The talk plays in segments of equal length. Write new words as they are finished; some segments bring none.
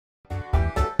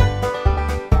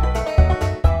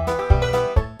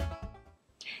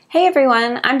Hey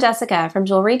everyone, I'm Jessica from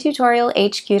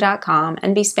JewelryTutorialHQ.com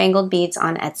and Bespangled Beads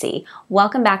on Etsy.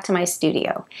 Welcome back to my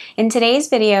studio. In today's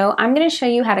video, I'm going to show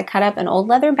you how to cut up an old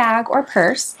leather bag or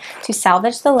purse to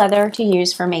salvage the leather to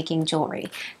use for making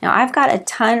jewelry. Now I've got a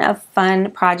ton of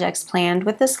fun projects planned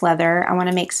with this leather. I want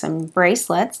to make some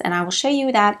bracelets and I will show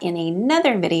you that in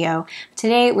another video.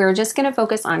 Today we're just going to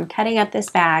focus on cutting up this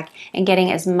bag and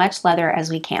getting as much leather as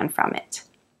we can from it.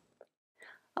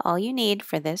 All you need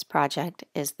for this project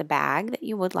is the bag that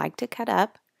you would like to cut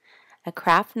up, a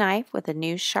craft knife with a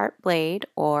new sharp blade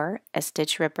or a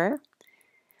stitch ripper,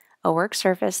 a work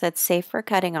surface that's safe for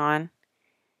cutting on,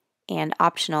 and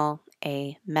optional,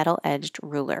 a metal-edged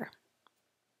ruler.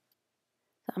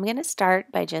 So I'm going to start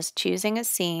by just choosing a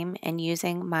seam and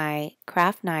using my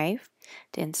craft knife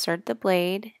to insert the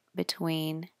blade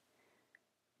between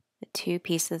the two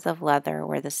pieces of leather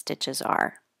where the stitches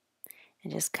are.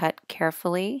 And just cut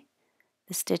carefully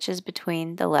the stitches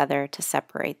between the leather to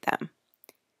separate them.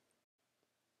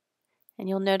 And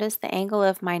you'll notice the angle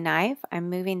of my knife,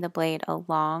 I'm moving the blade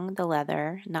along the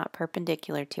leather, not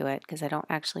perpendicular to it, because I don't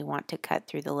actually want to cut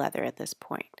through the leather at this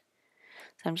point.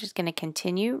 So I'm just going to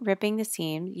continue ripping the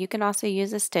seam. You can also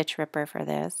use a stitch ripper for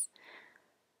this.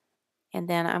 And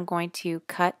then I'm going to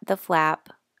cut the flap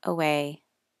away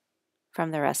from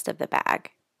the rest of the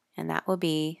bag. And that will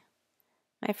be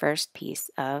my first piece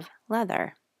of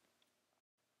leather.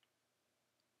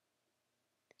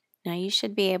 Now you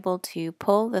should be able to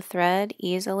pull the thread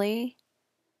easily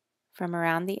from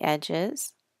around the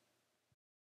edges.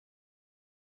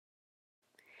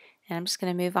 And I'm just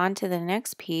going to move on to the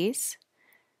next piece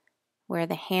where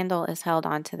the handle is held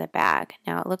onto the bag.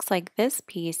 Now it looks like this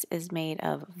piece is made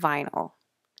of vinyl.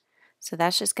 So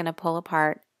that's just going to pull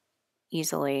apart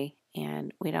easily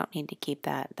and we don't need to keep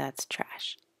that. That's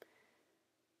trash.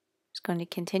 Just going to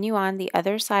continue on the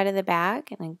other side of the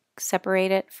bag and separate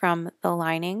it from the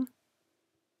lining.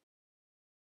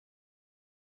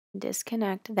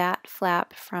 Disconnect that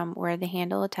flap from where the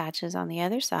handle attaches on the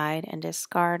other side and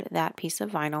discard that piece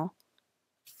of vinyl.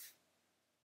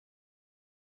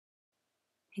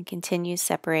 And continue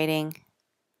separating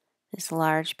this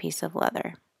large piece of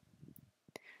leather.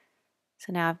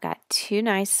 So now I've got two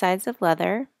nice sides of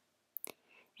leather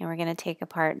and we're going to take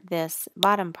apart this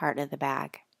bottom part of the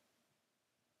bag.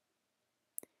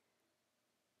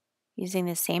 Using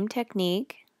the same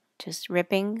technique, just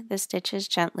ripping the stitches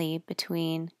gently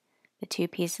between the two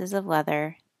pieces of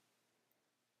leather.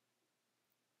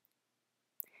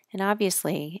 And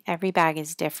obviously every bag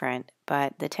is different,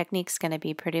 but the technique's going to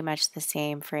be pretty much the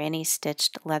same for any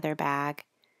stitched leather bag.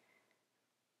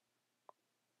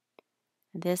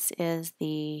 This is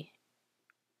the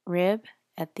rib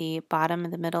at the bottom of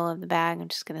the middle of the bag. I'm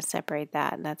just going to separate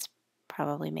that, and that's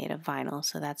probably made of vinyl,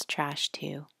 so that's trash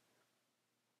too.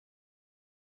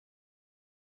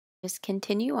 Just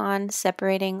continue on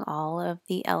separating all of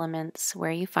the elements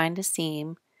where you find a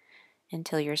seam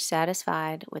until you're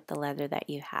satisfied with the leather that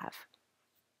you have.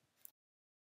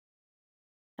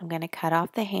 I'm going to cut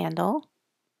off the handle.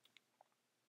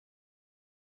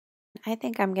 I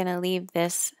think I'm going to leave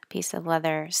this piece of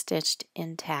leather stitched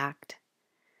intact.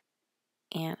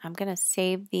 And I'm going to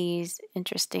save these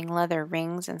interesting leather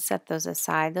rings and set those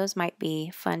aside. Those might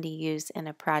be fun to use in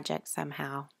a project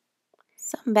somehow.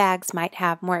 Some bags might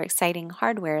have more exciting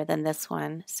hardware than this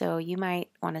one, so you might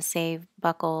want to save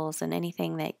buckles and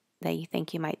anything that you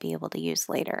think you might be able to use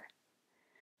later.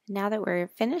 Now that we're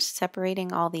finished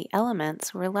separating all the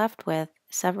elements, we're left with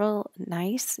several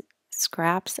nice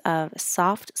scraps of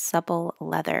soft, supple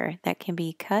leather that can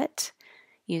be cut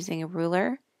using a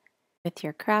ruler with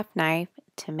your craft knife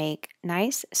to make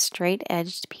nice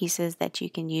straight-edged pieces that you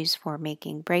can use for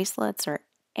making bracelets or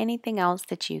anything else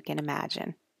that you can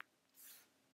imagine.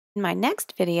 In my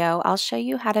next video, I'll show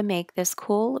you how to make this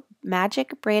cool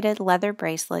magic braided leather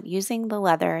bracelet using the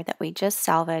leather that we just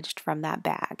salvaged from that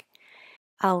bag.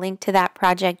 I'll link to that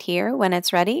project here when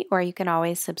it's ready, or you can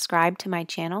always subscribe to my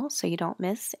channel so you don't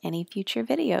miss any future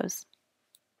videos.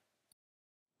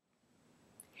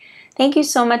 Thank you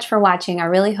so much for watching. I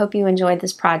really hope you enjoyed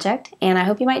this project, and I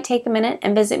hope you might take a minute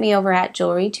and visit me over at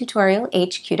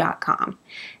JewelryTutorialHQ.com.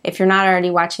 If you're not already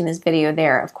watching this video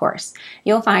there, of course.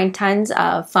 You'll find tons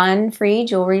of fun, free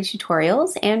jewelry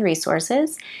tutorials and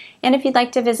resources, and if you'd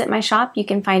like to visit my shop, you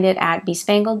can find it at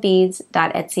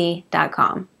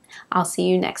bespangledbeads.etsy.com. I'll see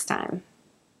you next time.